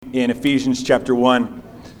in Ephesians chapter 1,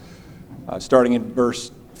 starting in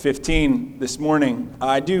verse 15 this morning.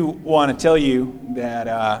 I do want to tell you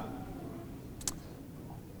that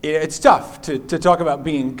it's tough to talk about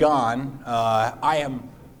being gone.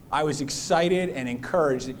 I was excited and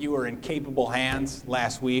encouraged that you were in capable hands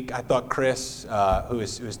last week. I thought Chris, who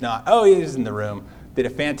is not, he is in the room, did a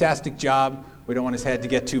fantastic job. We don't want his head to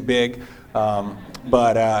get too big,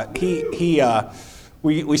 but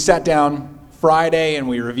we sat down Friday and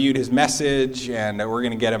we reviewed his message, and we're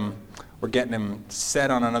getting him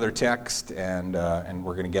set on another text, and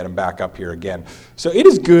we're going to get him back up here again. So it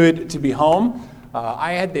is good to be home.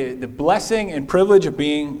 I had the blessing and privilege of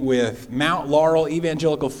being with Mount Laurel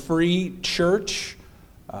Evangelical Free Church,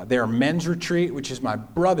 their men's retreat, which is my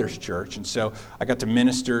brother's church, and so I got to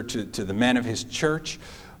minister to the men of his church.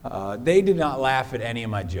 They did not laugh at any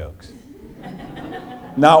of my jokes.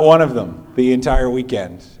 Not one of them the entire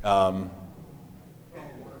weekend.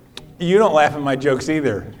 You don't laugh at my jokes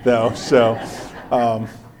either, though, so,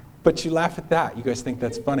 but you laugh at that. You guys think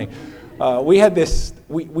that's funny. We had this,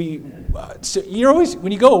 so you're always,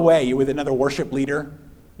 when you go away, you're with another worship leader,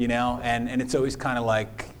 and it's always kind of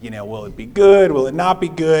like, will it be good? Will it not be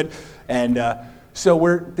good? And so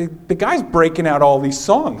the guy's breaking out all these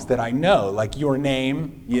songs that I know, like Your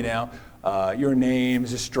Name, Your name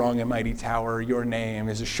is a strong and mighty tower. Your name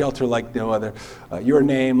is a shelter like no other. Your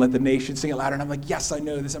name, let the nation sing it louder. And I'm like, yes, I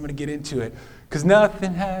know this. I'm going to get into it. Because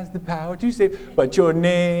nothing has the power to save but your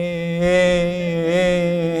name.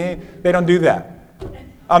 They don't do that.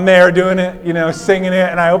 I'm there doing it, singing it.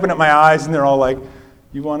 And I open up my eyes and they're all like,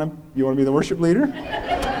 you want to be the worship leader?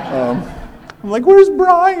 I'm like, where's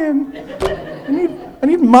Brian? I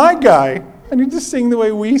need my guy. I need to sing the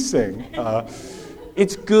way we sing.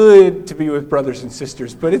 It's good to be with brothers and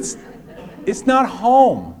sisters, but it's not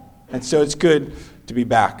home. And so it's good to be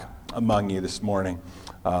back among you this morning.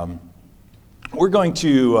 We're going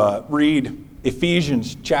to read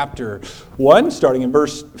Ephesians chapter 1, starting in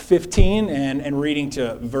verse 15 and reading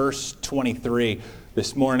to verse 23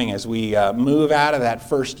 this morning as we move out of that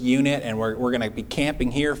first unit, and we're going to be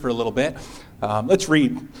camping here for a little bit. Let's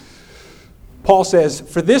read. Paul says,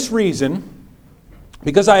 "For this reason,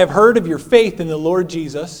 because I have heard of your faith in the Lord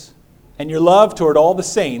Jesus and your love toward all the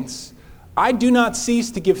saints, I do not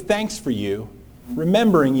cease to give thanks for you,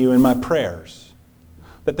 remembering you in my prayers,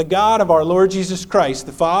 that the God of our Lord Jesus Christ,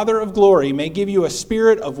 the Father of glory, may give you a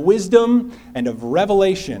spirit of wisdom and of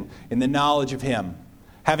revelation in the knowledge of him,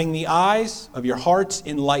 having the eyes of your hearts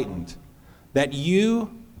enlightened, that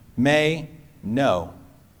you may know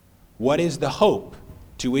what is the hope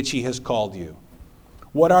to which he has called you.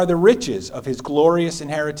 What are the riches of his glorious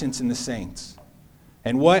inheritance in the saints?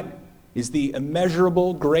 And what is the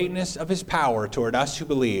immeasurable greatness of his power toward us who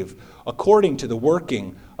believe, according to the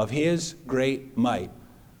working of his great might,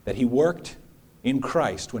 that he worked in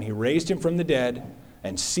Christ when he raised him from the dead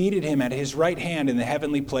and seated him at his right hand in the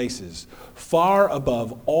heavenly places, far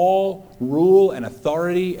above all rule and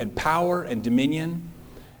authority and power and dominion,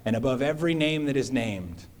 and above every name that is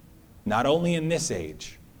named, not only in this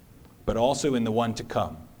age, but also in the one to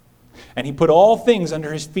come. And he put all things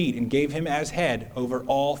under his feet and gave him as head over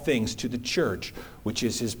all things to the church, which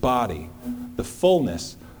is his body, the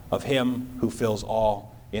fullness of him who fills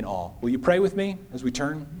all in all." Will you pray with me as we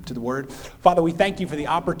turn to the word? Father, we thank you for the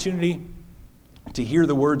opportunity to hear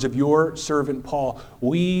the words of your servant Paul.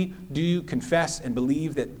 We do confess and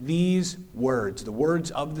believe that these words, the words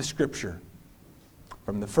of the Scripture,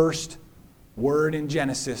 from the first word in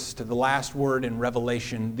Genesis to the last word in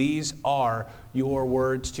Revelation, these are your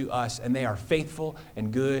words to us, and they are faithful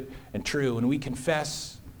and good and true. And we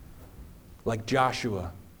confess, like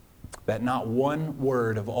Joshua, that not one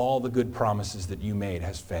word of all the good promises that you made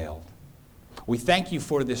has failed. We thank you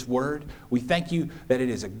for this word. We thank you that it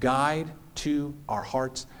is a guide to our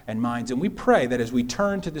hearts and minds. And we pray that as we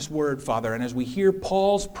turn to this word, Father, and as we hear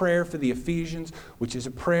Paul's prayer for the Ephesians, which is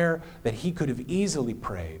a prayer that he could have easily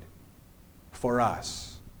prayed for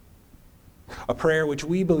us, a prayer which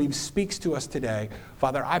we believe speaks to us today,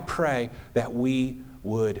 Father, I pray that we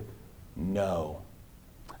would know,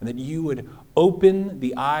 and that you would open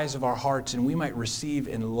the eyes of our hearts and we might receive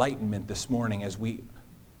enlightenment this morning as we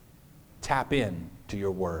tap in to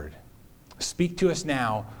your word. Speak to us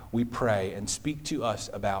now, we pray, and speak to us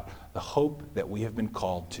about the hope that we have been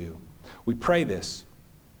called to. We pray this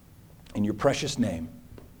in your precious name,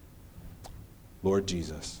 Lord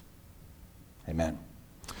Jesus. Amen.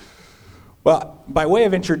 Well, by way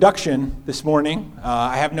of introduction this morning,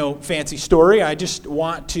 I have no fancy story. I just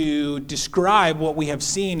want to describe what we have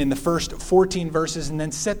seen in the first 14 verses and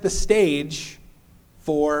then set the stage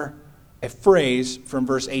for a phrase from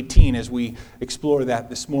verse 18 as we explore that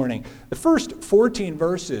this morning. The first 14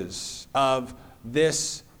 verses of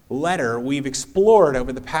this letter we've explored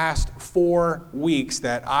over the past 4 weeks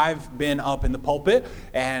that I've been up in the pulpit,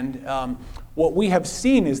 and what we have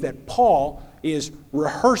seen is that Paul is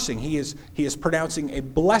rehearsing. He is pronouncing a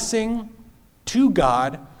blessing to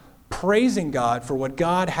God, praising God for what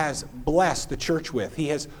God has blessed the church with. He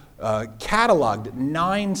has cataloged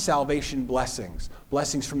 9 salvation blessings.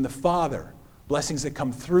 Blessings from the Father, blessings that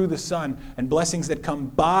come through the Son, and blessings that come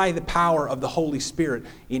by the power of the Holy Spirit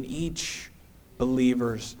in each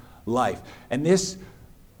believer's life. And this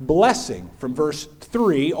blessing from verse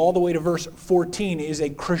 3 all the way to verse 14 is a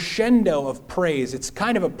crescendo of praise. It's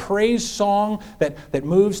kind of a praise song that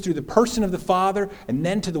moves through the person of the Father and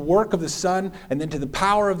then to the work of the Son and then to the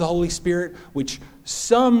power of the Holy Spirit, which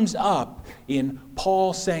sums up in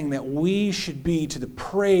Paul saying that we should be to the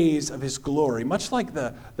praise of his glory. Much like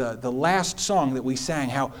the last song that we sang,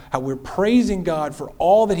 how we're praising God for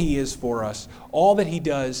all that he is for us, all that he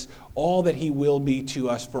does, all that he will be to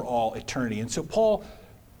us for all eternity. And so Paul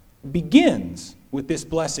begins with this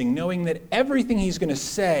blessing, knowing that everything he's going to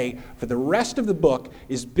say for the rest of the book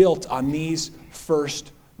is built on these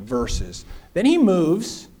first verses. Then he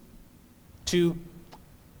moves to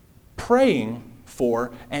praying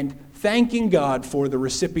for and thanking God for the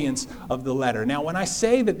recipients of the letter. Now, when I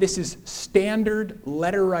say that this is standard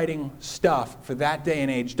letter writing stuff for that day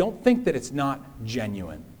and age, don't think that it's not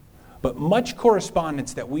genuine. But much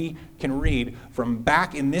correspondence that we can read from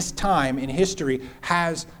back in this time in history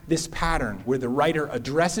has this pattern where the writer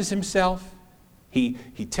addresses himself, he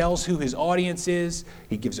tells who his audience is,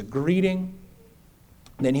 he gives a greeting,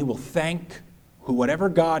 then he will thank whatever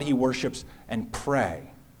God he worships and pray.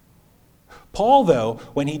 Paul, though,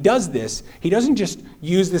 when he does this, he doesn't just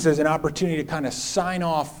use this as an opportunity to kind of sign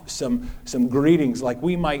off some greetings like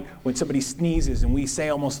we might when somebody sneezes and we say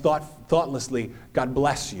almost thoughtlessly, God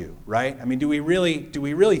bless you, right? I mean, do we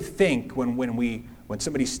really think when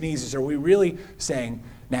somebody sneezes, are we really saying,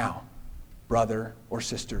 now, brother or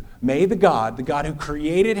sister, may the God who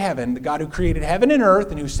created heaven, the God who created heaven and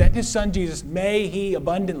earth and who sent his son Jesus, may he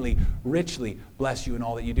abundantly, richly bless you in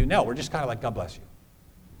all that you do? No, we're just kind of like, God bless you.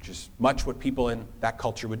 Which is much what people in that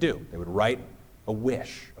culture would do. They would write a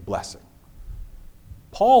wish, a blessing.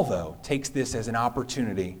 Paul, though, takes this as an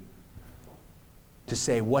opportunity to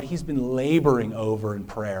say what he's been laboring over in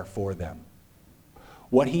prayer for them,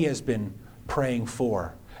 what he has been praying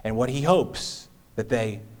for, and what he hopes that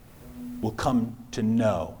they will come to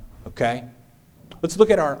know, okay? Let's look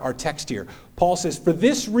at our text here. Paul says, for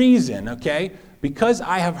this reason, okay, because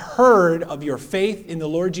I have heard of your faith in the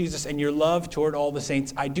Lord Jesus and your love toward all the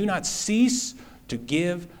saints, I do not cease to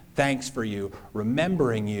give thanks for you,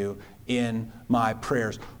 remembering you in my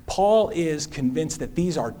prayers. Paul is convinced that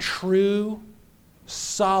these are true,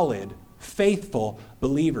 solid, faithful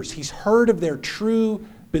believers. He's heard of their true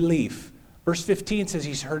belief. Verse 15 says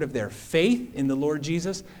he's heard of their faith in the Lord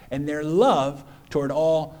Jesus and their love toward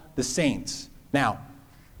all the saints. Now,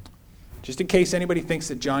 just in case anybody thinks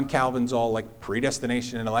that John Calvin's all like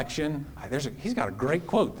predestination and election, he's got a great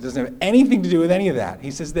quote that doesn't have anything to do with any of that.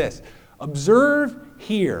 He says this, observe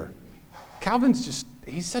here.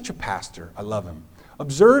 He's such a pastor. I love him.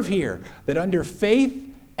 Observe here that under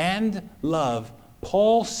faith and love,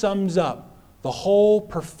 Paul sums up the whole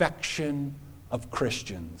perfection of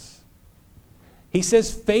Christians. He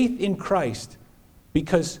says faith in Christ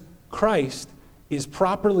because Christ is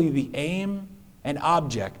properly the aim and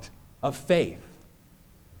object of faith.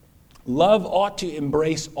 Love ought to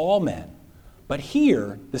embrace all men, but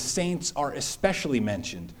here the saints are especially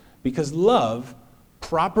mentioned because love,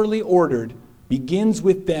 properly ordered, begins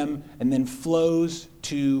with them and then flows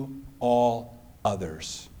to all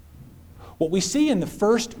others. What we see in the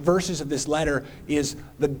first verses of this letter is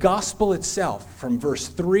the gospel itself. From verse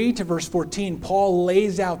 3 to verse 14, Paul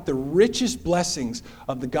lays out the richest blessings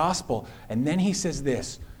of the gospel, and then he says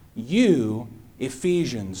this, you,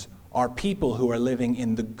 Ephesians, are people who are living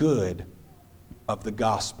in the good of the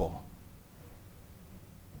gospel.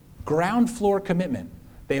 Ground floor commitment.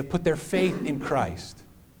 They have put their faith in Christ.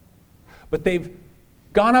 But they've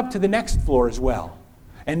gone up to the next floor as well.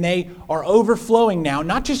 And they are overflowing now,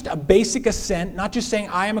 not just a basic assent, not just saying,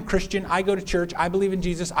 I am a Christian, I go to church, I believe in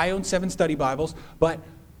Jesus, I own 7 study Bibles, but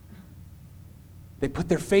they put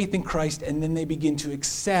their faith in Christ and then they begin to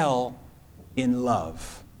excel in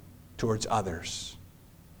love towards others.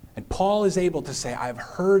 And Paul is able to say, I've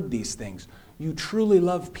heard these things. You truly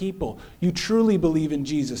love people. You truly believe in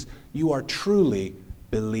Jesus. You are truly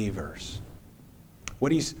believers.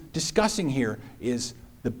 What he's discussing here is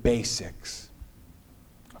the basics.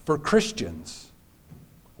 For Christians,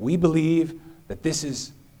 We believe that this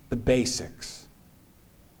is the basics.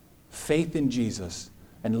 Faith in Jesus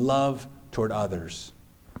and love toward others.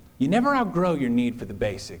 You never outgrow your need for the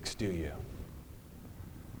basics, do you?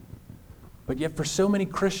 But yet for so many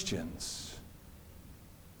Christians,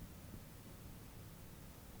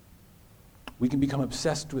 we can become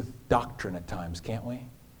obsessed with doctrine at times, can't we?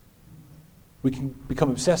 We can become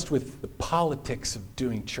obsessed with the politics of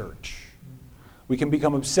doing church. We can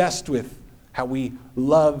become obsessed with how we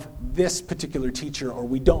love this particular teacher or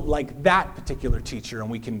we don't like that particular teacher,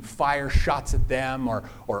 and we can fire shots at them or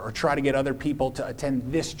try to get other people to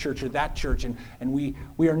attend this church or that church. And we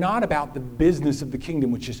are not about the business of the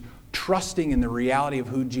kingdom, which is trusting in the reality of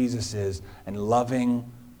who Jesus is and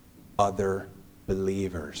loving other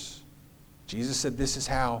believers. Jesus said this is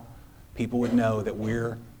how people would know that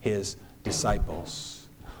we're his disciples.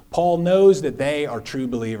 Paul knows that they are true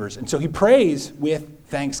believers, and so he prays with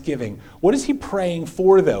thanksgiving. What is he praying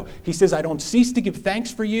for, though? He says, I don't cease to give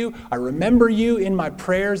thanks for you. I remember you in my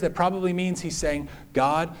prayers. That probably means he's saying,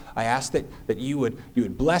 God, I ask that you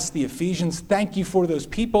would bless the Ephesians. Thank you for those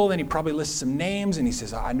people. Then he probably lists some names, and he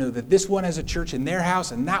says, I know that this one has a church in their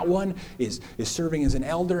house, and that one is serving as an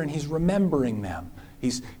elder, and he's remembering them.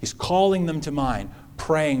 He's calling them to mind,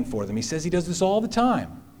 praying for them. He says he does this all the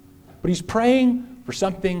time, but he's praying for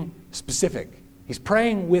something specific. He's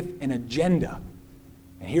praying with an agenda.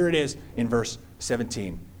 And here it is in verse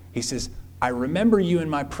 17. He says, I remember you in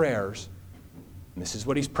my prayers, and this is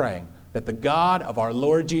what he's praying, that the God of our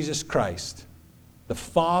Lord Jesus Christ, the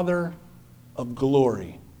Father of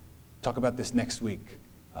glory, talk about this next week.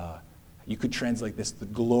 You could translate this, the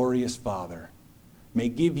glorious Father, may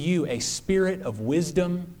give you a spirit of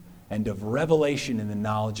wisdom and of revelation in the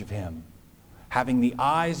knowledge of him, having the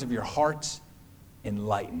eyes of your hearts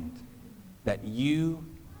enlightened, that you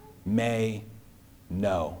may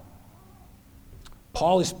know.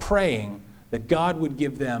 Paul is praying that God would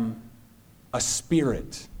give them a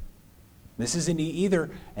spirit. This isn't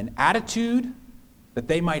either an attitude that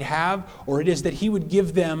they might have, or it is that he would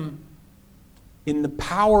give them, in the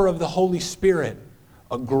power of the Holy Spirit,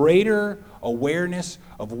 a greater awareness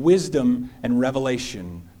of wisdom and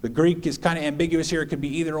revelation. The Greek is kind of ambiguous here. It could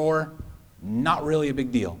be either or. Not really a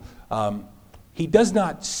big deal. He does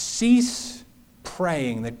not cease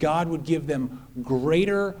praying that God would give them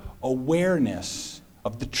greater awareness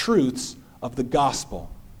of the truths of the gospel.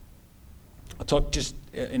 I'll talk just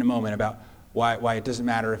in a moment about why it doesn't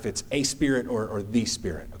matter if it's a spirit or the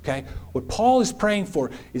Spirit, okay? What Paul is praying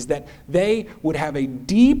for is that they would have a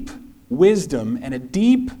deep wisdom and a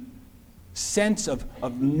deep sense of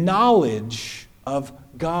knowledge of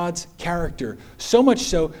God's character, so much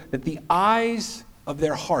so that the eyes of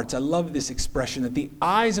their hearts, I love this expression, that the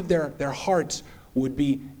eyes of their hearts would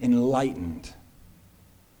be enlightened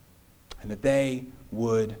and that they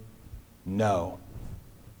would know.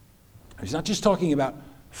 He's not just talking about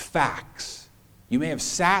facts. You may have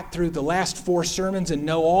sat through the last 4 sermons and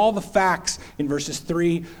know all the facts in verses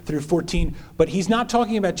 3 through 14, but he's not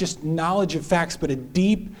talking about just knowledge of facts, but a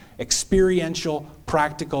deep, experiential,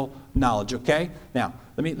 practical knowledge, okay? Now,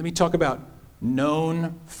 let me talk about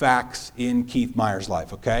known facts in Keith Meyer's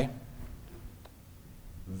life, okay?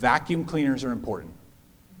 Vacuum cleaners are important,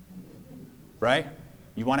 right?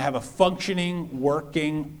 You want to have a functioning,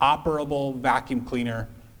 working, operable vacuum cleaner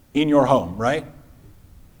in your home, right?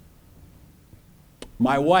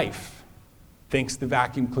 My wife thinks the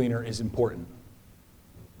vacuum cleaner is important.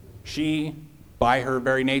 She, by her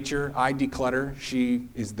very nature, I declutter, she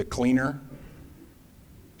is the cleaner.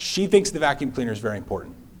 She thinks the vacuum cleaner is very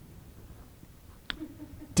important.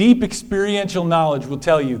 Deep experiential knowledge will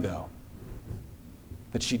tell you, though,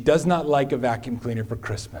 that she does not like a vacuum cleaner for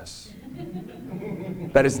Christmas.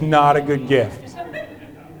 That is not a good gift.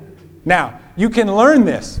 Now, you can learn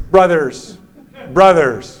this, brothers.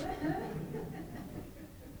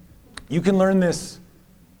 You can learn this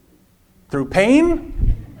through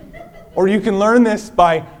pain, or you can learn this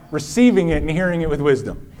by receiving it and hearing it with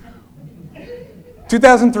wisdom.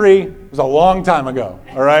 2003 was a long time ago,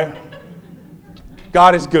 all right?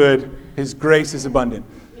 God is good. His grace is abundant.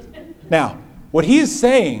 Now, what he is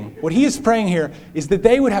saying, what he is praying here, is that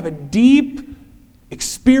they would have a deep,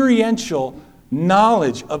 experiential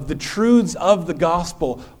knowledge of the truths of the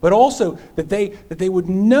gospel, but also that they would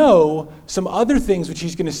know some other things, which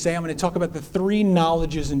he's going to say. I'm going to talk about the 3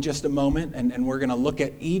 knowledges in just a moment, and we're going to look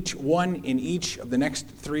at each one in each of the next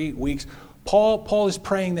 3 weeks. Paul is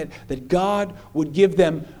praying that God would give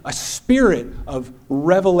them a spirit of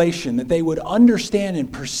revelation, that they would understand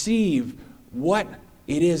and perceive what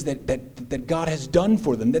it is that God has done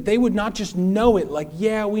for them, that they would not just know it like,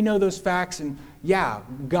 yeah, we know those facts, and yeah,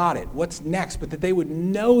 got it. What's next? But that they would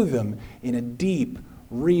know them in a deep,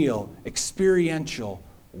 real, experiential,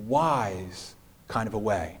 wise kind of a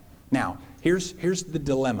way. Now, here's the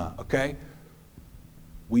dilemma, okay?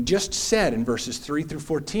 We just said in verses 3 through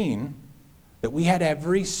 14 that we had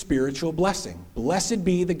every spiritual blessing. Blessed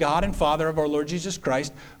be the God and Father of our Lord Jesus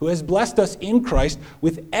Christ, who has blessed us in Christ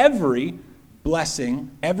with every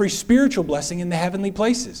blessing, every spiritual blessing in the heavenly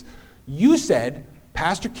places. You said,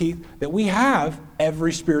 Pastor Keith, that we have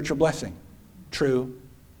every spiritual blessing. True.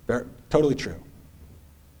 Totally true.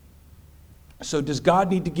 So does God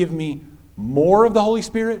need to give me more of the Holy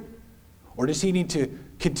Spirit? Or does he need to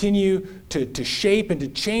continue to shape and to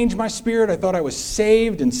change my spirit? I thought I was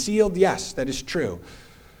saved and sealed. Yes, that is true.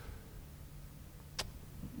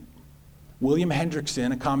 William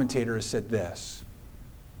Hendrickson, a commentator, has said this,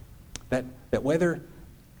 that whether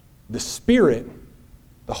the Spirit,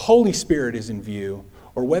 the Holy Spirit is in view,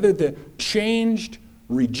 or whether the changed,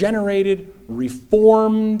 regenerated,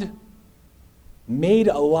 reformed, made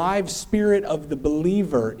alive spirit of the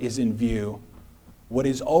believer is in view, what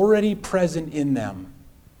is already present in them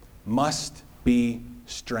must be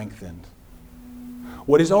strengthened.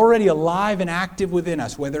 What is already alive and active within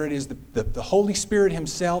us, whether it is the Holy Spirit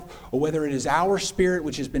himself or whether it is our spirit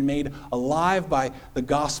which has been made alive by the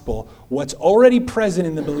gospel, what's already present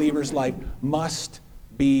in the believer's life must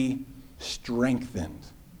be strengthened.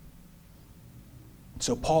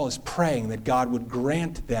 So Paul is praying that God would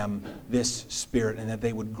grant them this spirit and that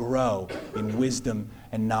they would grow in wisdom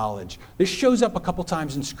and knowledge. This shows up a couple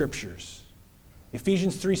times in scriptures.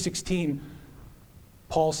 Ephesians 3:16,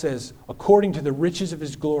 Paul says, according to the riches of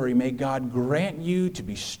his glory, may God grant you to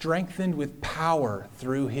be strengthened with power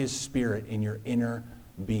through his Spirit in your inner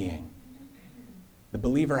being. The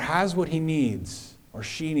believer has what he needs or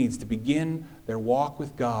she needs to begin their walk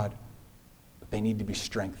with God, but they need to be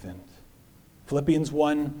strengthened. Philippians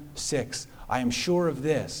 1:6, I am sure of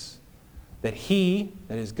this, that he,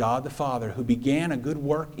 that is God the Father, who began a good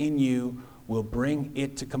work in you, will bring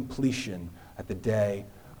it to completion at the day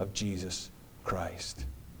of Jesus Christ.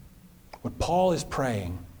 What Paul is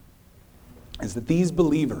praying is that these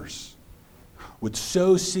believers would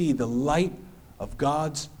so see the light of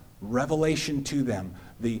God's revelation to them,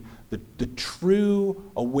 the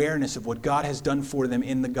true awareness of what God has done for them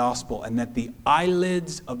in the gospel, and that the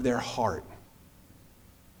eyelids of their heart,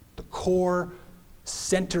 the core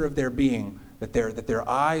center of their being, that their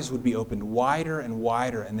eyes would be opened wider and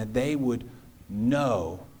wider, and that they would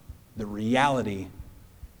know the reality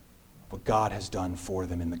of what God has done for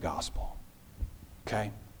them in the gospel.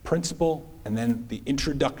 Okay? Principle, and then the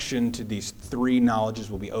introduction to these three knowledges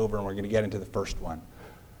will be over, and we're going to get into the first one.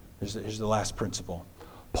 Here's the last principle.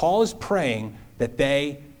 Paul is praying that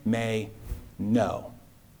they may know.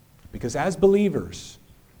 Because as believers,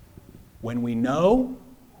 when we know,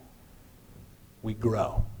 we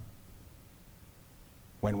grow.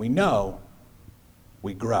 When we know,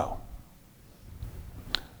 we grow.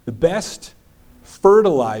 The best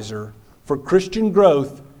fertilizer for Christian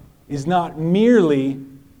growth is not merely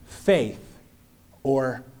faith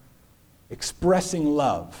or expressing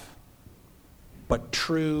love, but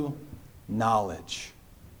true knowledge.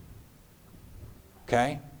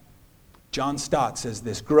 Okay? John Stott says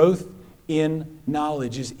this, growth in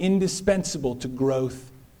knowledge is indispensable to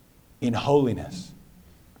growth in holiness.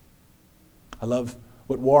 I love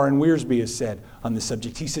what Warren Wiersbe has said on this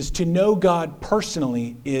subject. He says, to know God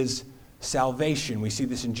personally is salvation. We see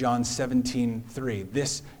this in John 17:3.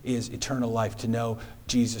 This is eternal life, to know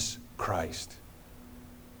Jesus Christ.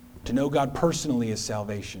 To know God personally is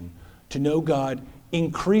salvation. To know God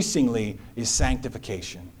increasingly is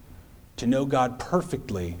sanctification. To know God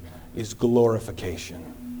perfectly is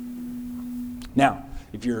glorification. Now,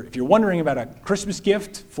 if you're wondering about a Christmas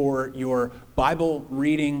gift for your Bible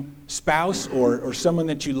reading spouse or someone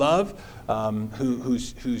that you love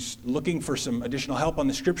who's looking for some additional help on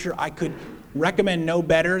the Scripture, I could recommend no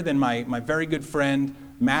better than my very good friend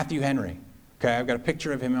Matthew Henry. Okay, I've got a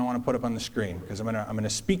picture of him I want to put up on the screen because I'm going to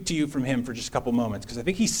speak to you from him for just a couple moments because I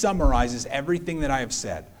think he summarizes everything that I have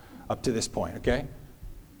said up to this point. Okay,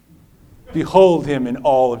 behold him in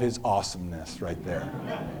all of his awesomeness right there.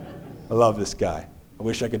 I love this guy. I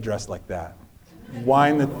wish I could dress like that.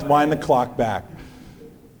 Wind the clock back.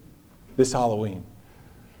 This Halloween.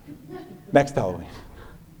 Next Halloween.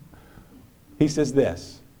 He says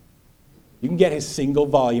this. You can get his single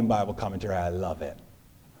volume Bible commentary. I love it.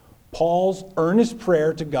 Paul's earnest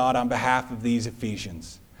prayer to God on behalf of these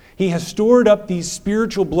Ephesians. He has stored up these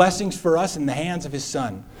spiritual blessings for us in the hands of his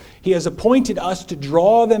Son. He has appointed us to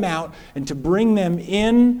draw them out and to bring them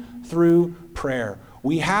in through prayer.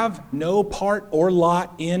 We have no part or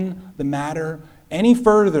lot in the matter any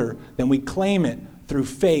further than we claim it through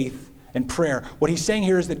faith and prayer. What he's saying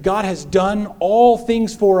here is that God has done all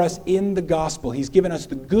things for us in the gospel. He's given us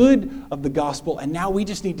the good of the gospel, and now we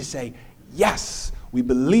just need to say, yes, we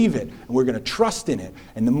believe it, and we're going to trust in it.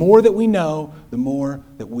 And the more that we know, the more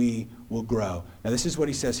that we will grow. Now, this is what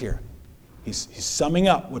he says here. He's summing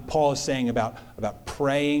up what Paul is saying about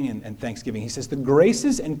praying and thanksgiving. He says, the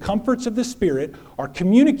graces and comforts of the Spirit are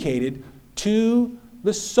communicated to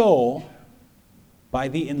the soul by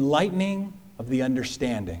the enlightening of the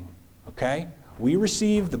understanding. Okay? We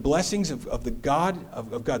receive the blessings of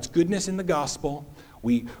God's goodness in the gospel.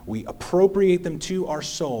 We appropriate them to our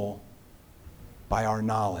soul by our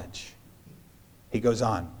knowledge. He goes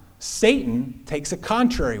on. Satan takes a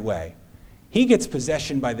contrary way. He gets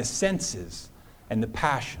possession by the senses and the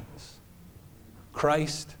passions.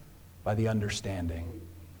 Christ by the understanding.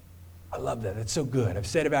 I love that. That's so good. I've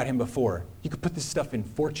said about him before. You could put this stuff in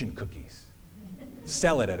fortune cookies.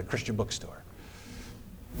 Sell it at a Christian bookstore.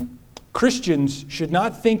 Christians should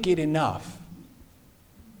not think it enough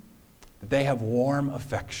that they have warm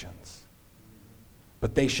affections,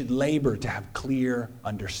 but they should labor to have clear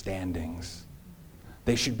understandings.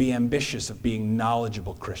 They should be ambitious of being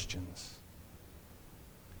knowledgeable Christians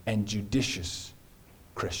and judicious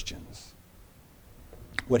Christians.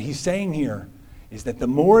 What he's saying here is that the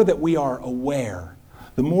more that we are aware,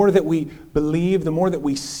 the more that we believe, the more that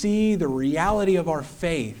we see the reality of our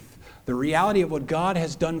faith, the reality of what God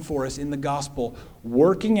has done for us in the gospel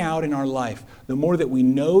working out in our life, the more that we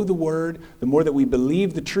know the Word, the more that we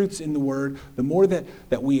believe the truths in the Word, the more that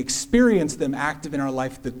we experience them active in our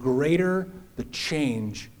life, the greater the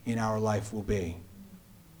change in our life will be.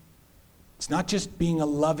 It's not just being a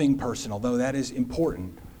loving person, although that is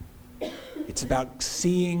important. It's about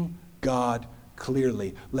seeing God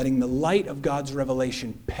clearly, letting the light of God's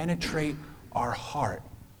revelation penetrate our heart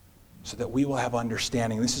so that we will have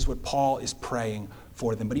understanding. This is what Paul is praying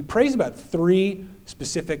for them. But he prays about 3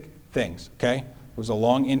 specific things, okay? It was a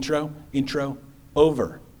long intro,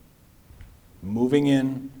 over. Moving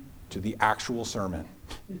in to the actual sermon.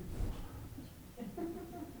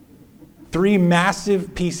 3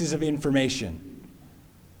 massive pieces of information.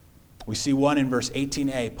 We see one in verse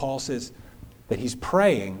 18a. Paul says that he's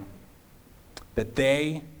praying that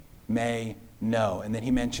they may know. And then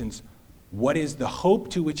he mentions, what is the hope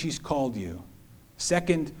to which he's called you?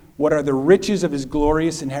 Second, what are the riches of his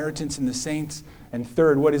glorious inheritance in the saints? And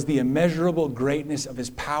third, what is the immeasurable greatness of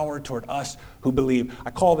his power toward us who believe?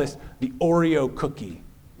 I call this the Oreo cookie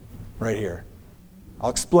right here. I'll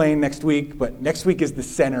explain next week, but next week is the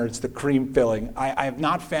center. It's the cream filling. I have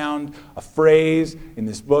not found a phrase in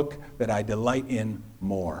this book that I delight in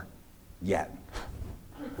more yet.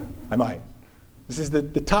 I might. This is the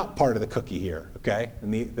top part of the cookie here, okay?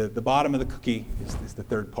 And the bottom of the cookie is the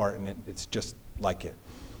third part, and it's just like it.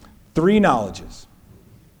 3 knowledges,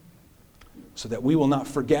 so that we will not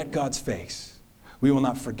forget God's face. We will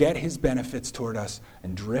not forget his benefits toward us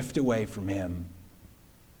and drift away from him,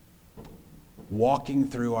 walking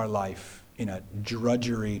through our life in a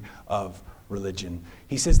drudgery of religion.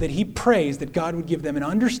 He says that he prays that God would give them an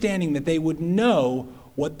understanding that they would know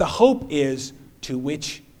what the hope is to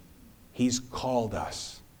which he's called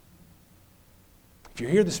us. If you're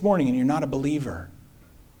here this morning and you're not a believer,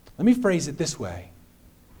 let me phrase it this way.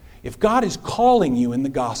 If God is calling you in the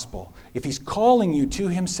gospel, if he's calling you to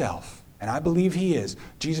himself, and I believe he is,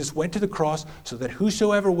 Jesus went to the cross so that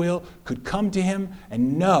whosoever will could come to him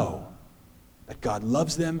and know that God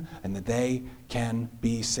loves them and that they can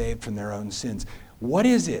be saved from their own sins. What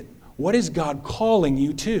is it? What is God calling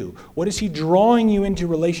you to? What is he drawing you into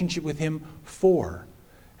relationship with him for?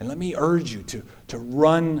 And let me urge you to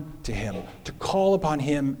run to him, to call upon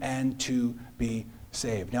him, and to be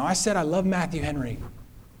saved. Now, I said I love Matthew Henry.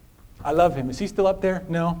 I love him. Is he still up there?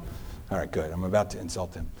 No? All right, good. I'm about to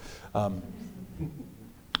insult him.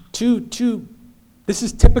 This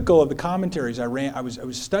is typical of the commentaries I was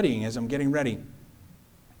studying as I'm getting ready.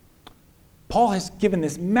 Paul has given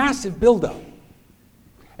this massive buildup.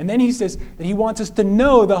 And then he says that he wants us to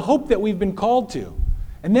know the hope that we've been called to.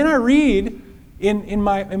 And then I read in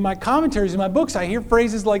my commentaries, in my books, I hear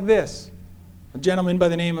phrases like this. A gentleman by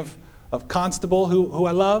the name of Constable, who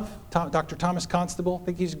I love, Dr. Thomas Constable. I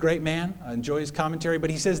think he's a great man. I enjoy his commentary. But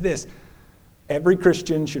he says this: every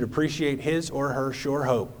Christian should appreciate his or her sure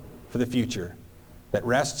hope for the future that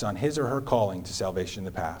rests on his or her calling to salvation in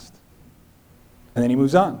the past. And then he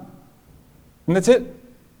moves on. And that's it.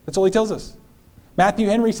 That's all he tells us. Matthew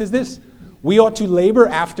Henry says this: we ought to labor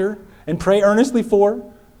after and pray earnestly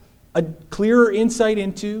for a clearer insight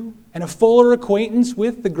into, and a fuller acquaintance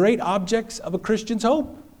with the great objects of a Christian's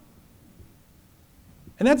hope.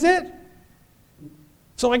 And that's it.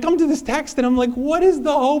 So I come to this text and I'm like, what is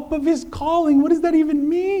the hope of his calling? What does that even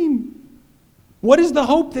mean? What is the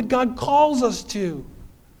hope that God calls us to?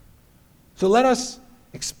 So let us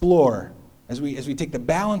explore as we take the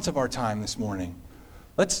balance of our time this morning.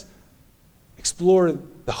 Let's explore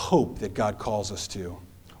the hope that God calls us to.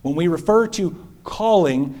 When we refer to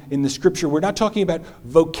calling in the scripture, we're not talking about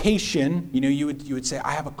vocation. You would say,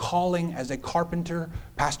 I have a calling as a carpenter.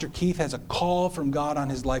 Pastor Keith has a call from God on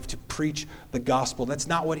his life to preach the gospel. That's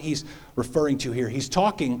not what he's referring to here. He's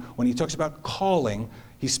talking, when he talks about calling,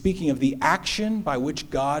 he's speaking of the action by which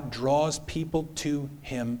God draws people to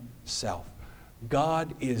himself.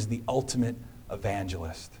 God is the ultimate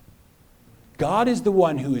evangelist. God is the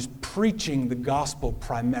one who is preaching the gospel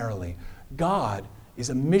primarily. God is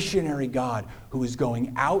a missionary God who is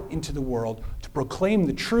going out into the world to proclaim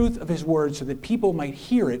the truth of his word so that people might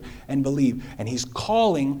hear it and believe. And he's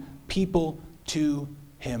calling people to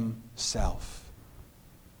himself.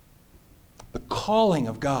 The calling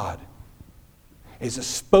of God is a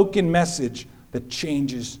spoken message that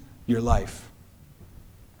changes your life.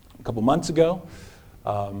 A couple months ago,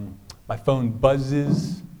 my phone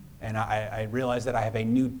buzzes and I realize that I have a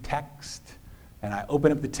new text. And I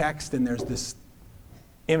open up the text and there's this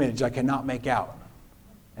image I cannot make out.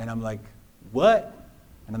 And I'm like, what?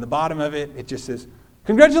 And on the bottom of it, it just says,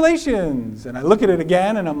 congratulations. And I look at it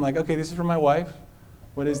again and I'm like, okay, this is from my wife.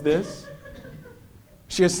 What is this?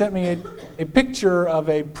 She has sent me a picture of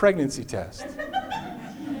a pregnancy test.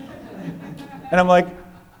 And I'm like,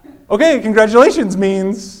 okay, congratulations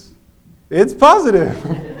means it's positive.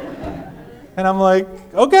 And I'm like,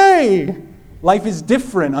 okay, life is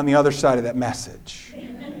different on the other side of that message.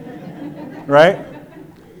 Right?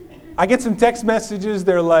 I get some text messages,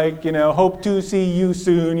 they're like, hope to see you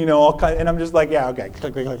soon, all kind, and I'm just like, yeah, okay,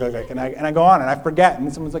 click, click, click, click, click, and I go on and I forget,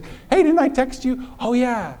 and someone's like, hey, didn't I text you? Oh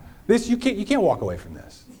yeah, this you can't walk away from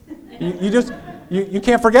this. You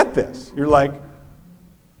can't forget this. You're like,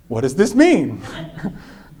 what does this mean?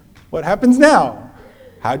 What happens now?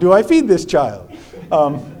 How do I feed this child?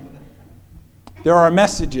 There are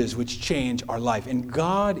messages which change our life, and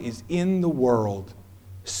God is in the world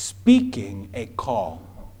speaking a call.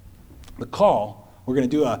 The call, we're going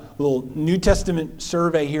to do a little New Testament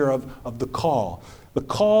survey here of the call. The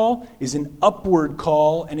call is an upward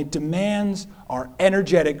call, and it demands our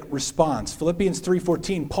energetic response. Philippians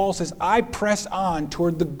 3:14, Paul says, I press on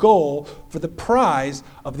toward the goal for the prize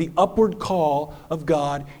of the upward call of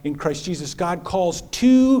God in Christ Jesus. God calls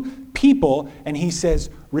two people, and he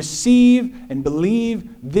says, receive and believe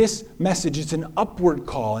this message. It's an upward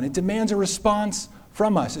call, and it demands a response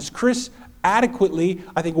from us. As Chris adequately,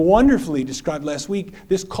 I think wonderfully described last week,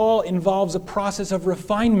 this call involves a process of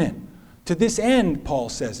refinement. To this end, Paul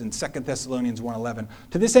says in 2 Thessalonians 1:11,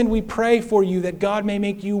 to this end we pray for you that God may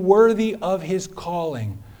make you worthy of his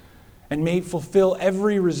calling and may fulfill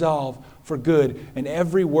every resolve for good and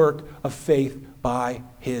every work of faith by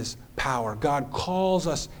his power. God calls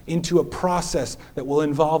us into a process that will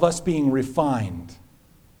involve us being refined.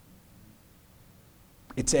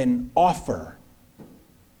 It's an offer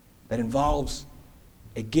that involves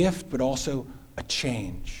a gift, but also a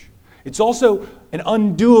change. It's also an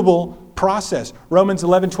undoable process. Romans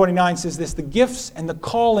 11:29 says this, the gifts and the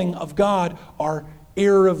calling of God are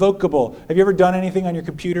irrevocable. Have you ever done anything on your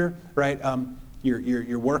computer, right?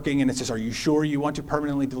 You're working and it says, are you sure you want to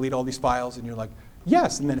permanently delete all these files? And you're like,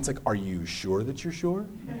 yes. And then it's like, are you sure that you're sure?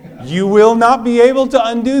 You will not be able to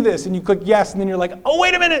undo this. And you click yes, and then you're like, oh,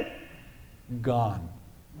 wait a minute. Gone.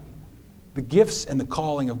 The gifts and the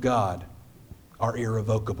calling of God are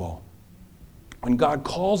irrevocable. When God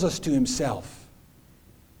calls us to himself,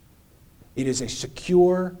 it is a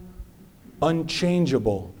secure,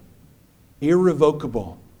 unchangeable,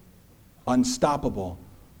 irrevocable, unstoppable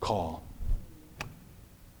call.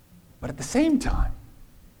 But at the same time,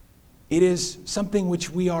 it is something which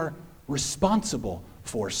we are responsible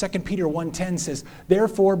for. 2 Peter 1:10 says,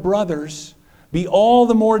 therefore, brothers, be all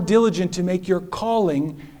the more diligent to make your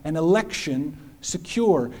calling and election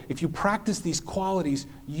secure. If you practice these qualities,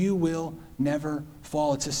 you will never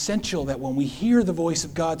fall. It's essential that when we hear the voice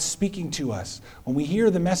of God speaking to us, when we hear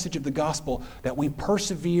the message of the gospel, that we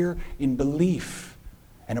persevere in belief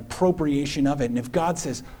and appropriation of it. And if God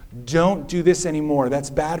says, don't do this anymore, that's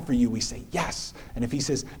bad for you, we say yes. And if he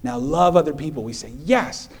says, now love other people, we say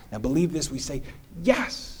yes. Now believe this, we say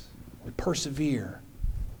yes. We persevere.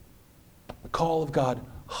 The call of God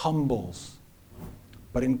humbles,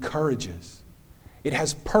 but encourages. It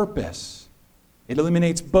has purpose. It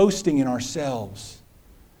eliminates boasting in ourselves.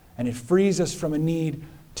 and it frees us from a need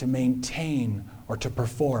to maintain or to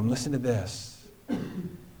perform. Listen to this.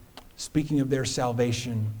 Speaking of their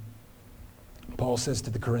salvation, Paul says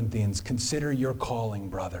to the Corinthians, "Consider your calling,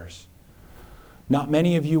 brothers. Not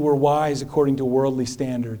many of you were wise according to worldly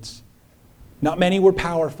standards. Not many were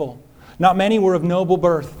powerful. Not many were of noble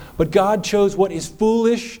birth. But God chose what is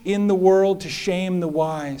foolish in the world to shame the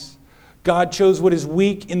wise. God chose what is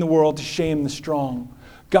weak in the world to shame the strong.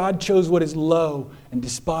 God chose what is low and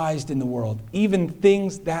despised in the world, even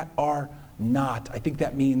things that are not." I think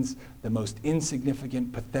that means the most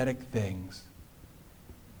insignificant, pathetic things.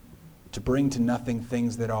 To bring to nothing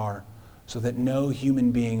things that are, so that no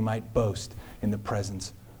human being might boast in the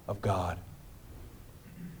presence of God.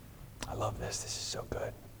 I love this. This is so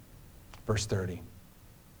good. Verse 30.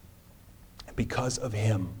 "And because of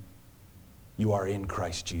him, you are in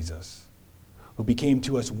Christ Jesus, who became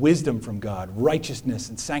to us wisdom from God, righteousness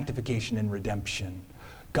and sanctification and redemption."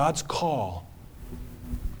 God's call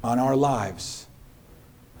on our lives.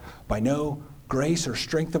 By no grace or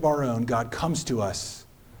strength of our own, God comes to us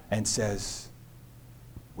and says,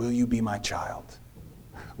 "Will you be my child?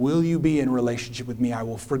 Will you be in relationship with me? I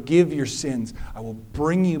will forgive your sins. I will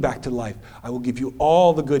bring you back to life. I will give you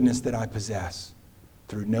all the goodness that I possess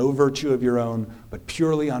through no virtue of your own, but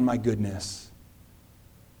purely on my goodness."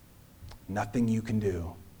 Nothing you can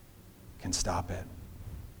do can stop it.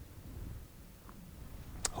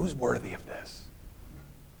 Who's worthy of this?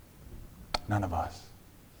 None of us.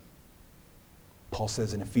 Paul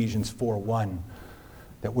says in Ephesians 4:1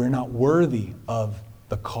 that we're not worthy of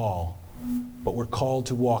the call, but we're called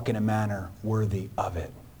to walk in a manner worthy of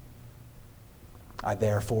it. "I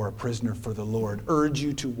therefore, a prisoner for the Lord, urge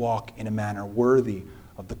you to walk in a manner worthy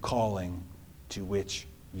of the calling to which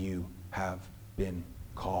you have been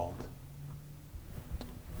called."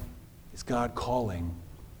 Is God calling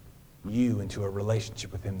you into a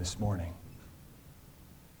relationship with him this morning?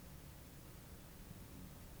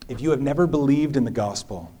 If you have never believed in the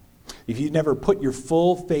gospel, if you've never put your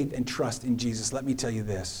full faith and trust in Jesus, let me tell you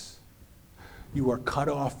this. You are cut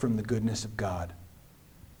off from the goodness of God.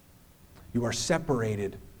 You are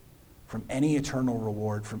separated from any eternal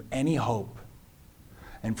reward, from any hope,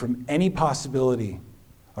 and from any possibility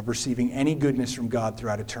of receiving any goodness from God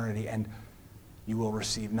throughout eternity, and you will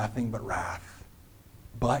receive nothing but wrath.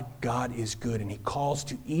 But God is good, and he calls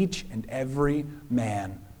to each and every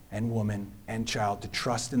man and woman and child to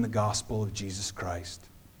trust in the gospel of Jesus Christ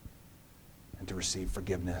and to receive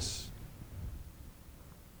forgiveness.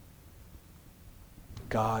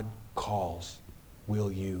 God calls.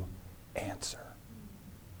 Will you answer?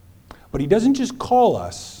 But he doesn't just call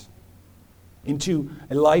us into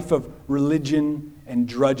a life of religion and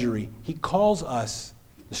drudgery. He calls us,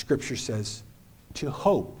 the scripture says, to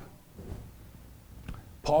hope.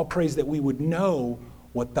 Paul prays that we would know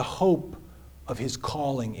what the hope of his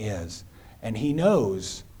calling is. And he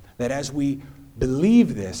knows that as we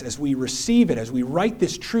believe this, as we receive it, as we write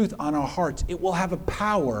this truth on our hearts, it will have a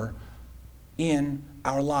power in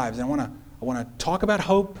our lives. And I want to talk about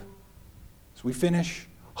hope as we finish.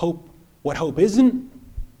 Hope, what hope isn't.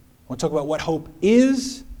 I want to talk about what hope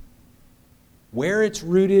is, where it's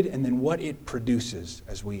rooted, and then what it produces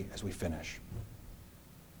as we finish.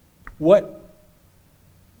 What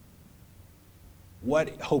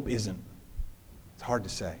hope isn't? It's hard to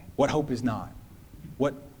say. What hope is not?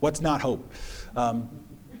 What's not hope?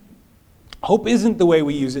 Hope isn't the way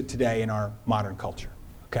we use it today in our modern culture.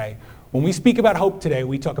 Okay? When we speak about hope today,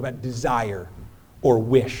 we talk about desire or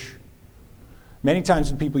wish. Many times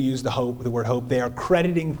when people use the word hope, they are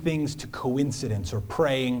crediting things to coincidence or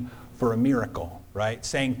praying for a miracle, right?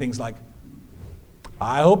 Saying things like,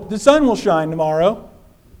 "I hope the sun will shine tomorrow."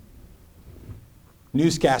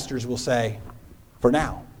 Newscasters will say, "For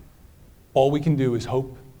now, all we can do is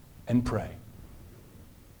hope and pray.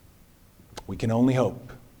 We can only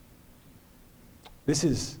hope." This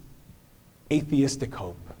is atheistic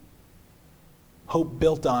hope. Hope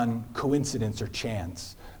built on coincidence or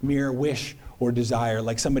chance, mere wish or desire,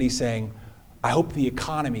 like somebody saying, "I hope the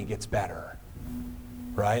economy gets better,"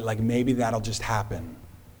 right? Like maybe that'll just happen.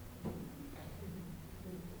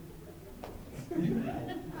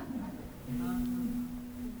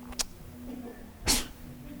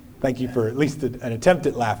 Thank you for at least an attempt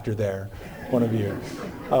at laughter there, one of you.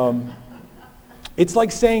 It's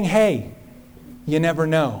like saying, "Hey, you never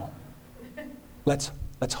know. Let's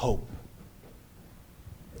hope."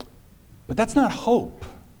 But that's not hope.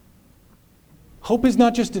 Hope is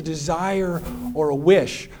not just a desire or a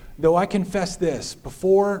wish, though I confess this.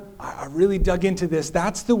 Before I really dug into this,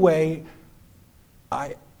 that's the way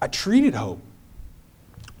I treated hope.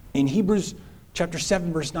 In Hebrews chapter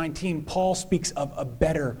 7, verse 19, Paul speaks of a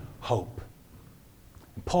better hope.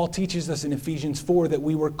 And Paul teaches us in Ephesians 4 that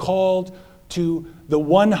we were called to the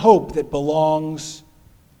one hope that belongs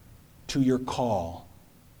to your call.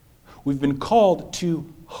 We've been called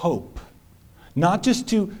to hope, not just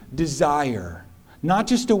to desire, not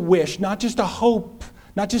just a wish, not just a hope,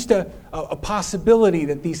 not just a possibility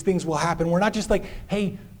that these things will happen. We're not just like,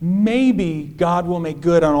 hey, maybe God will make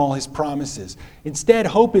good on all his promises. Instead,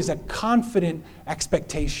 hope is a confident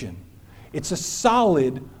expectation. It's a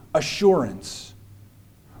solid assurance.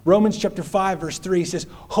 Romans chapter 5, verse 3 says,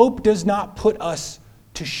 hope does not put us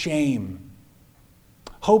to shame.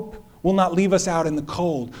 Hope will not leave us out in the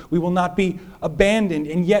cold. We will not be abandoned,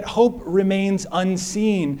 and yet hope remains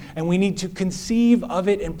unseen, and we need to conceive of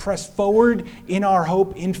it and press forward in our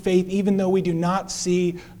hope in faith, even though we do not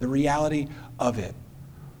see the reality of it.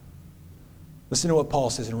 Listen to what Paul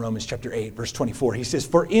says in Romans chapter 8, verse 24. He says,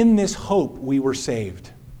 for in this hope we were saved.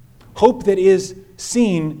 Hope that is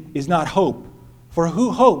seen is not hope. For who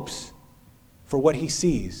hopes for what he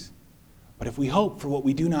sees? But if we hope for what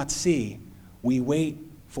we do not see, we wait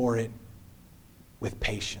for it with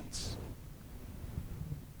patience.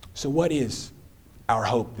 So what is our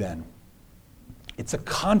hope then? It's a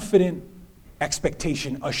confident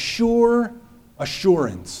expectation, a sure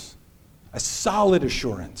assurance, a solid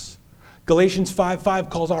assurance. Galatians 5:5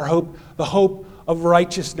 calls our hope the hope of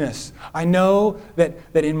righteousness. I know that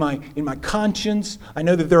in my conscience, I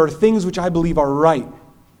know that there are things which I believe are right.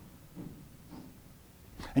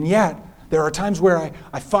 And yet, there are times where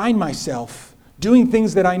I find myself doing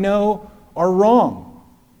things that I know are wrong.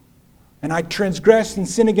 And I transgress and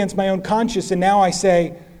sin against my own conscience, and now I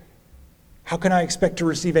say, how can I expect to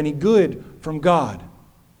receive any good from God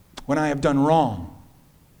when I have done wrong?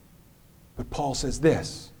 But Paul says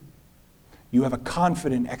this, you have a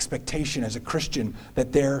confident expectation as a Christian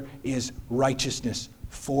that there is righteousness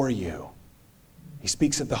for you. He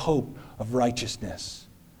speaks of the hope of righteousness.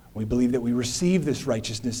 We believe that we receive this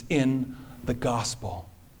righteousness in the gospel.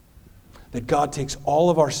 That God takes all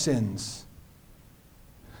of our sins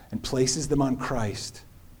and places them on Christ,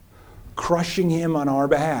 crushing him on our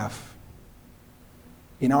behalf,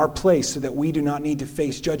 in our place, so that we do not need to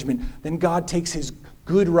face judgment. Then God takes his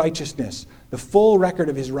good righteousness, the full record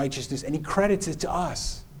of his righteousness, and he credits it to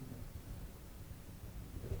us.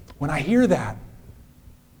 When I hear that,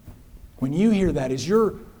 when you hear that, is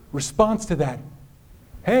your response to that,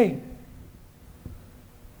 hey,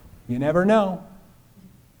 you never know.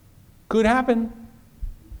 Could happen.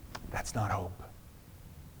 That's not hope.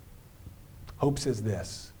 Hope says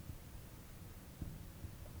this,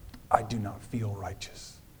 I do not feel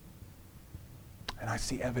righteous, and I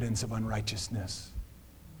see evidence of unrighteousness.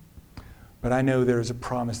 But I know there is a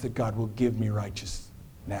promise that God will give me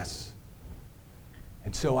righteousness.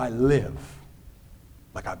 And so I live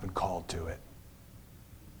like I've been called to it.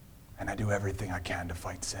 And I do everything I can to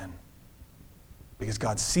fight sin. Because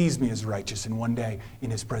God sees me as righteous, and one day in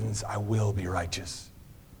his presence I will be righteous.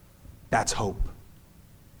 That's hope.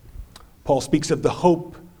 Paul speaks of the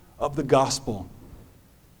hope of the gospel.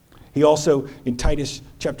 He also, in Titus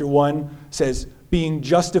chapter 1, says, being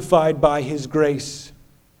justified by his grace,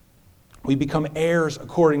 we become heirs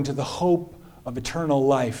according to the hope of eternal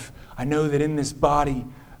life. I know that in this body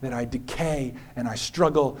that I decay and I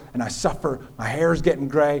struggle and I suffer. My hair's getting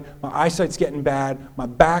gray. My eyesight's getting bad. My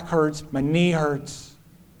back hurts. My knee hurts.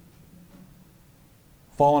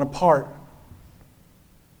 Falling apart.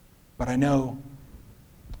 But I know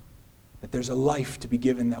that there's a life to be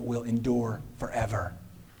given that will endure forever.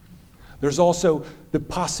 There's also the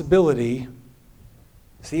possibility.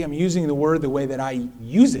 See, I'm using the word the way that I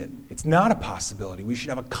use it. It's not a possibility. We should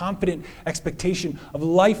have a confident expectation of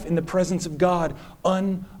life in the presence of God,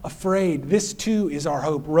 unafraid. This too is our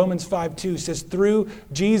hope. Romans 5:2 says, through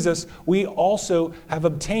Jesus, we also have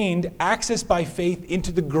obtained access by faith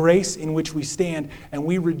into the grace in which we stand, and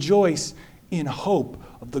we rejoice in hope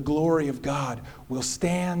of the glory of God. We'll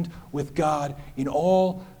stand with God in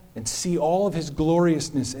all and see all of his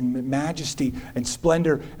gloriousness and majesty and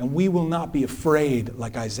splendor, and we will not be afraid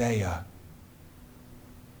like Isaiah.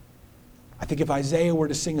 I think if Isaiah were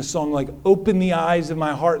to sing a song like, open the eyes of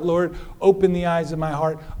my heart, Lord, open the eyes of my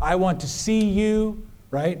heart, I want to see you,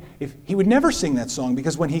 right? If he would never sing that song,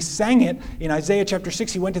 because when he sang it in Isaiah chapter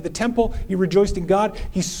 6, he went to the temple, he rejoiced in God,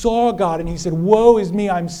 he saw God, and he said, woe is me,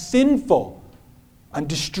 I'm sinful. I'm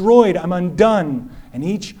destroyed, I'm undone. And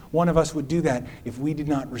each one of us would do that if we did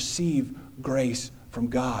not receive grace from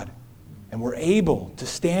God. And we're able to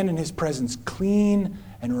stand in his presence clean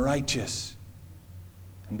and righteous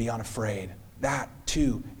and be unafraid. That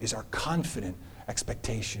too is our confident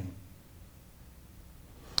expectation.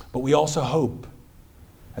 But we also hope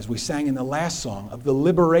as we sang in the last song, of the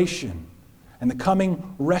liberation and the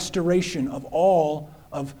coming restoration of all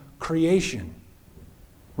of creation.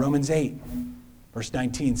 Romans 8, verse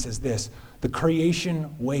 19 says this, "The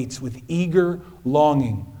creation waits with eager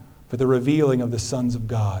longing for the revealing of the sons of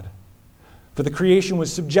God. For the creation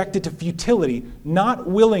was subjected to futility, not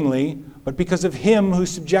willingly, but because of him who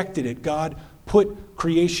subjected it. God put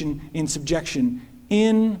creation in subjection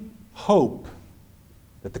in hope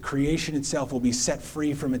that the creation itself will be set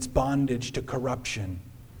free from its bondage to corruption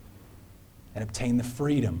and obtain the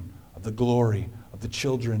freedom of the glory of the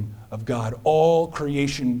children of God." All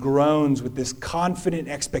creation groans with this confident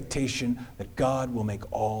expectation that God will make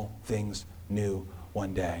all things new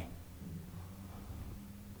one day.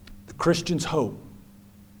 The Christian's hope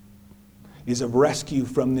is of rescue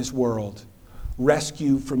from this world,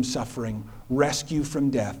 rescue from suffering, rescue from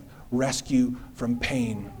death, rescue from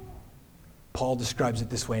pain. Paul describes it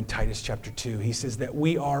this way in Titus chapter 2. He says that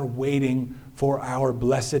we are waiting for our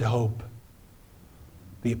blessed hope,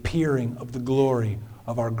 the appearing of the glory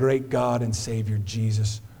of our great God and Savior,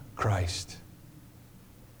 Jesus Christ.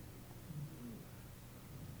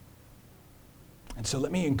 And so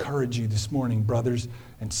let me encourage you this morning, brothers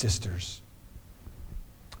and sisters,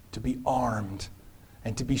 to be armed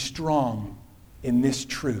and to be strong in this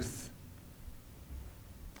truth,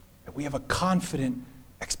 that we have a confident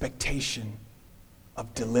expectation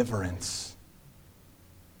of deliverance.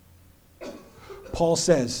 Paul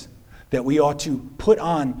says that we ought to put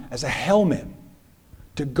on as a helmet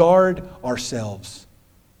to guard ourselves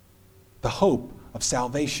the hope of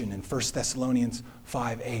salvation in 1 Thessalonians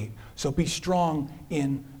 5:8. So be strong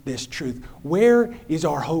in this truth. Where is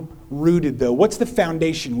our hope rooted, though? What's the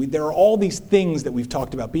foundation? There are all these things that we've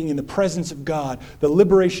talked about, being in the presence of God, the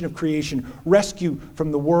liberation of creation, rescue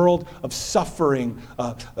from the world of suffering,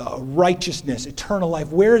 righteousness, eternal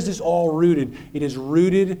life. Where is this all rooted? It is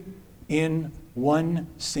rooted in one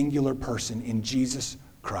singular person, in Jesus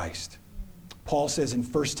Christ. Paul says in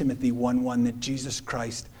 1 Timothy 1:1 that Jesus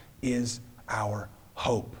Christ is our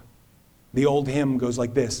hope. The old hymn goes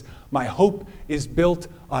like this: "My hope is built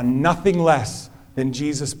on nothing less than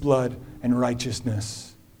Jesus' blood and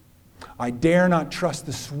righteousness. I dare not trust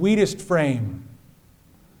the sweetest frame,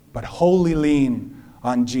 but wholly lean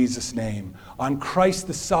on Jesus' name. On Christ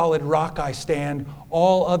the solid rock I stand,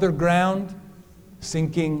 all other ground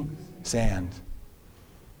sinking sand."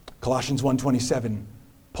 Colossians 1:27,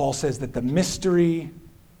 Paul says that the mystery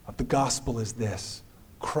of the gospel is this: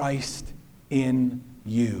 Christ in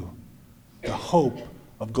you, the hope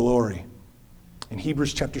of glory. In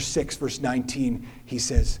Hebrews chapter 6, verse 19, he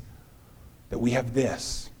says that we have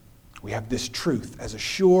this truth as a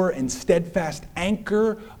sure and steadfast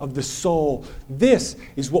anchor of the soul. This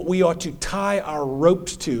is what we ought to tie our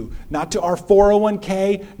ropes to, not to our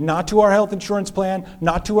 401k, not to our health insurance plan,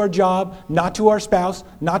 not to our job, not to our spouse,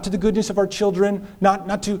 not to the goodness of our children,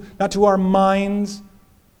 not to our minds,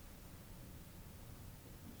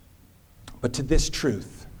 but to this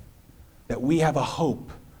truth, that we have a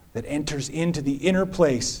hope that enters into the inner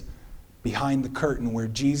place behind the curtain where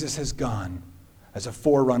Jesus has gone as a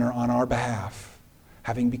forerunner on our behalf,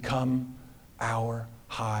 having become our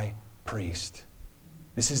high priest.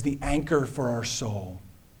 This is the anchor for our soul,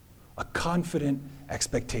 a confident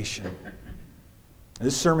expectation.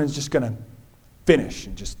 This sermon's just going to finish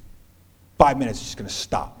in just 5 minutes, just going to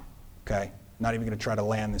stop, okay? Not even going to try to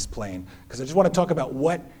land this plane, because I just want to talk about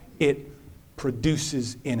what it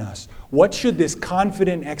produces in us. What should this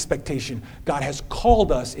confident expectation? God has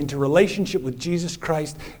called us into relationship with Jesus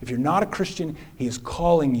Christ. If you're not a Christian, He is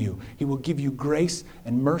calling you. He will give you grace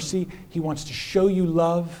and mercy. He wants to show you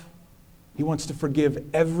love. He wants to forgive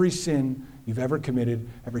every sin you've ever committed,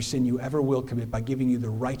 every sin you ever will commit, by giving you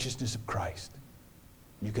the righteousness of Christ.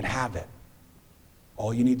 You can have it.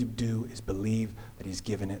 All you need to do is believe that He's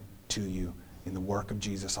given it to you in the work of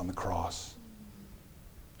Jesus on the cross.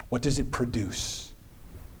 What does it produce?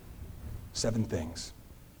 7 things.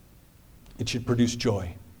 It should produce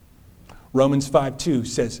joy. Romans 5:2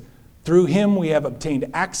 says, "Through Him we have obtained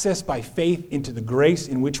access by faith into the grace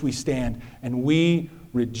in which we stand, and we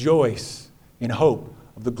rejoice in hope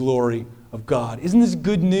of the glory of God." Isn't this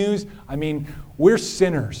good news? I mean, we're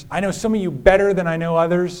sinners. I know some of you better than I know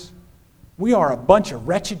others. We are a bunch of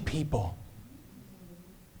wretched people.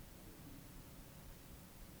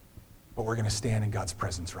 But we're going to stand in God's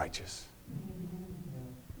presence righteous.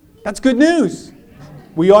 That's good news.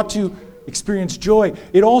 We ought to experience joy.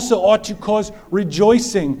 It also ought to cause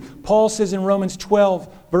rejoicing. Paul says in Romans 12,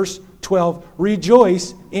 verse 12,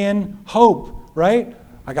 "Rejoice in hope," right?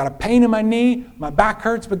 I got a pain in my knee, my back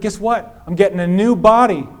hurts, but guess what? I'm getting a new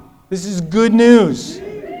body. This is good news.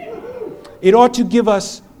 It ought to give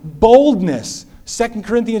us boldness. 2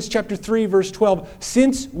 Corinthians chapter 3, verse 12.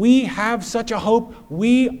 Since we have such a hope,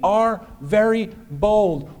 we are very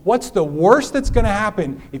bold. What's the worst that's going to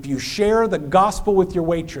happen if you share the gospel with your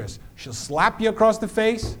waitress? She'll slap you across the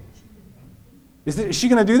face? Is she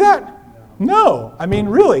going to do that? No. I mean,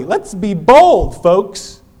 really, let's be bold,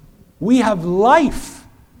 folks. We have life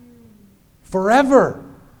forever.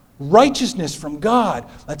 Righteousness from God.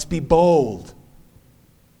 Let's be bold.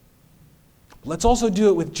 Let's also do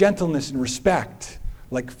it with gentleness and respect,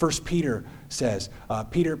 like 1 Peter says.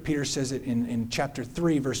 Peter says it in chapter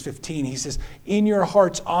 3, verse 15. He says, in your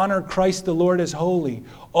hearts honor Christ the Lord as holy,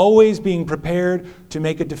 always being prepared to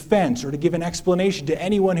make a defense or to give an explanation to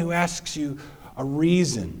anyone who asks you a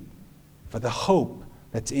reason for the hope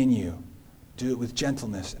that's in you. Do it with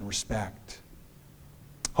gentleness and respect.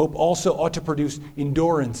 Hope also ought to produce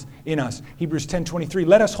endurance in us. Hebrews 10:23.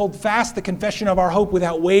 Let us hold fast the confession of our hope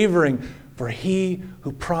without wavering, for he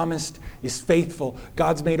who promised is faithful.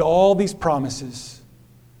 God's made all these promises.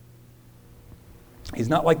 He's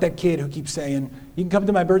not like that kid who keeps saying, you can come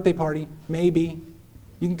to my birthday party, maybe.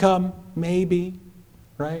 You can come, maybe.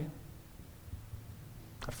 Right?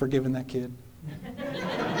 I've forgiven that kid.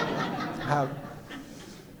 I have.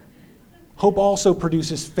 Hope also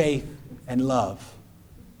produces faith and love.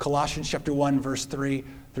 Colossians chapter 1, verse 3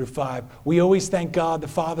 through 5. We always thank God, the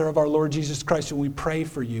Father of our Lord Jesus Christ, when we pray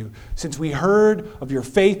for you, since we heard of your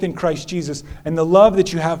faith in Christ Jesus and the love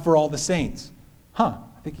that you have for all the saints. I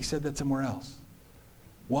think he said that somewhere else.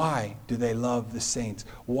 Why do they love the saints?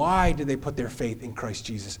 Why do they put their faith in Christ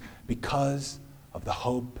Jesus? Because of the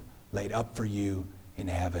hope laid up for you in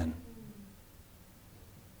heaven.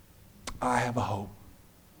 I have a hope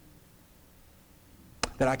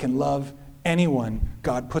that I can love anyone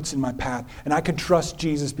God puts in my path. And I can trust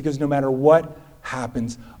Jesus because no matter what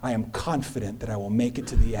happens, I am confident that I will make it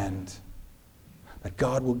to the end. That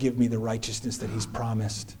God will give me the righteousness that he's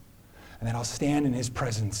promised. And that I'll stand in his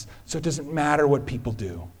presence. So it doesn't matter what people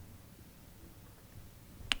do.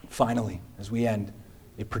 Finally, as we end,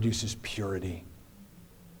 it produces purity.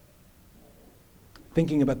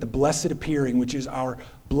 Thinking about the blessed appearing, which is our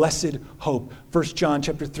blessed hope. 1 John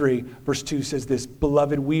chapter 3, verse 2 says this,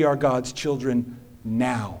 Beloved, we are God's children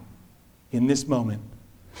now, in this moment.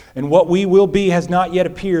 And what we will be has not yet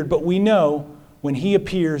appeared, but we know when he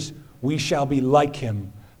appears, we shall be like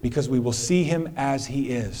him, because we will see him as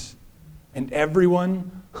he is. And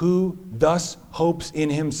everyone who thus hopes in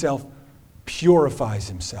himself purifies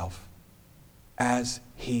himself as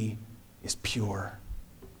he is pure.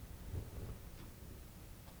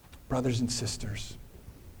 Brothers and sisters,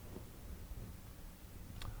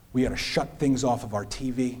 we ought to shut things off of our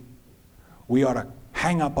TV. We ought to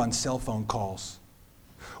hang up on cell phone calls.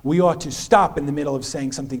 We ought to stop in the middle of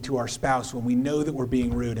saying something to our spouse when we know that we're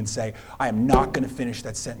being rude and say, I am not going to finish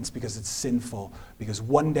that sentence because it's sinful, because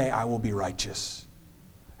one day I will be righteous.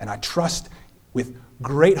 And I trust with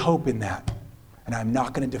great hope in that. And I'm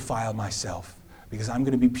not going to defile myself because I'm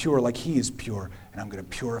going to be pure like he is pure, and I'm going to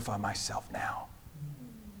purify myself now.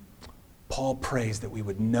 Paul prays that we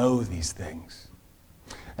would know these things.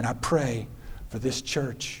 And I pray for this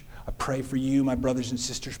church. I pray for you, my brothers and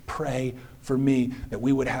sisters. Pray for me that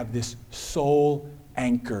we would have this soul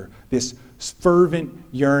anchor, this fervent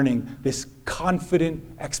yearning, this confident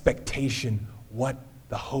expectation, what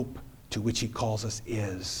the hope to which he calls us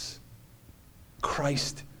is.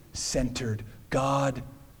 Christ-centered,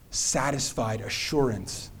 God-satisfied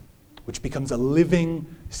assurance, which becomes a living,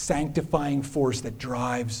 sanctifying force that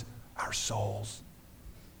drives our souls.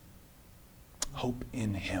 Hope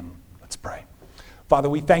in him. Let's pray. Father,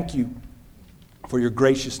 we thank you for your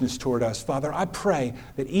graciousness toward us. Father, I pray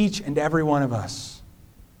that each and every one of us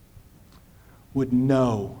would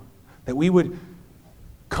know, that we would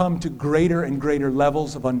come to greater and greater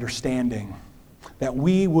levels of understanding, that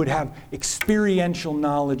we would have experiential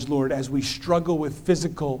knowledge, Lord, as we struggle with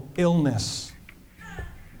physical illness,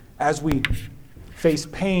 as we face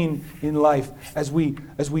pain in life, as we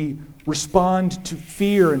respond to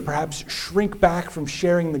fear and perhaps shrink back from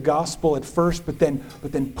sharing the gospel at first, but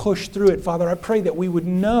then push through it. Father, I pray that we would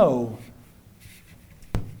know,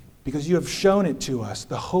 because you have shown it to us,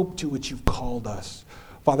 the hope to which you've called us.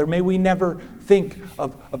 Father, may we never think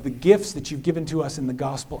of the gifts that you've given to us in the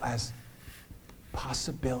gospel as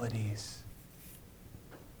possibilities.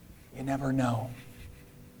 You never know.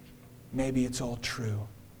 Maybe it's all true.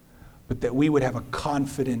 But that we would have a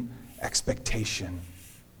confident expectation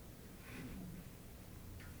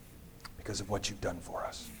because of what you've done for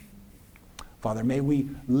us. Father, may we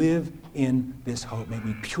live in this hope. May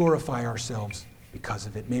we purify ourselves because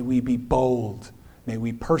of it. May we be bold. May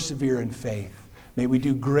we persevere in faith. May we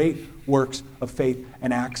do great works of faith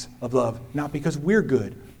and acts of love, not because we're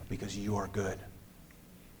good, but because you are good.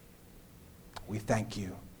 We thank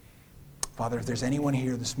you. Father, if there's anyone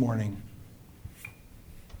here this morning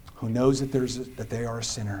who knows that they are a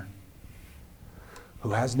sinner, who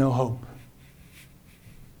has no hope,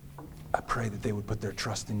 I pray that they would put their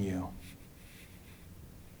trust in you.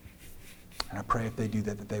 And I pray if they do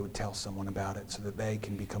that they would tell someone about it so that they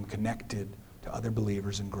can become connected to other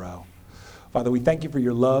believers and grow. Father, we thank you for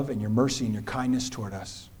your love and your mercy and your kindness toward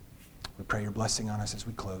us. We pray your blessing on us as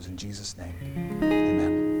we close. In Jesus' name,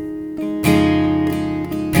 amen.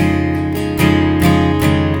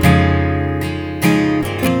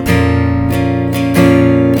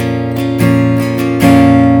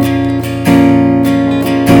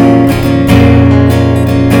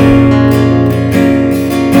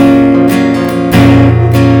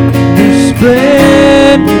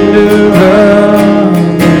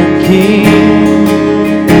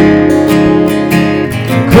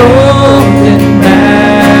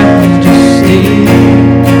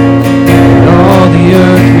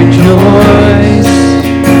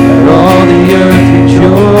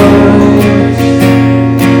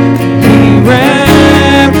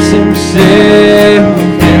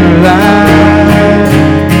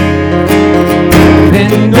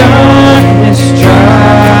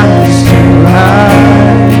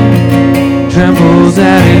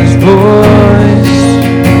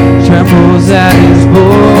 Trembles at his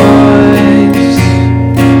voice.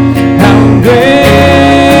 How great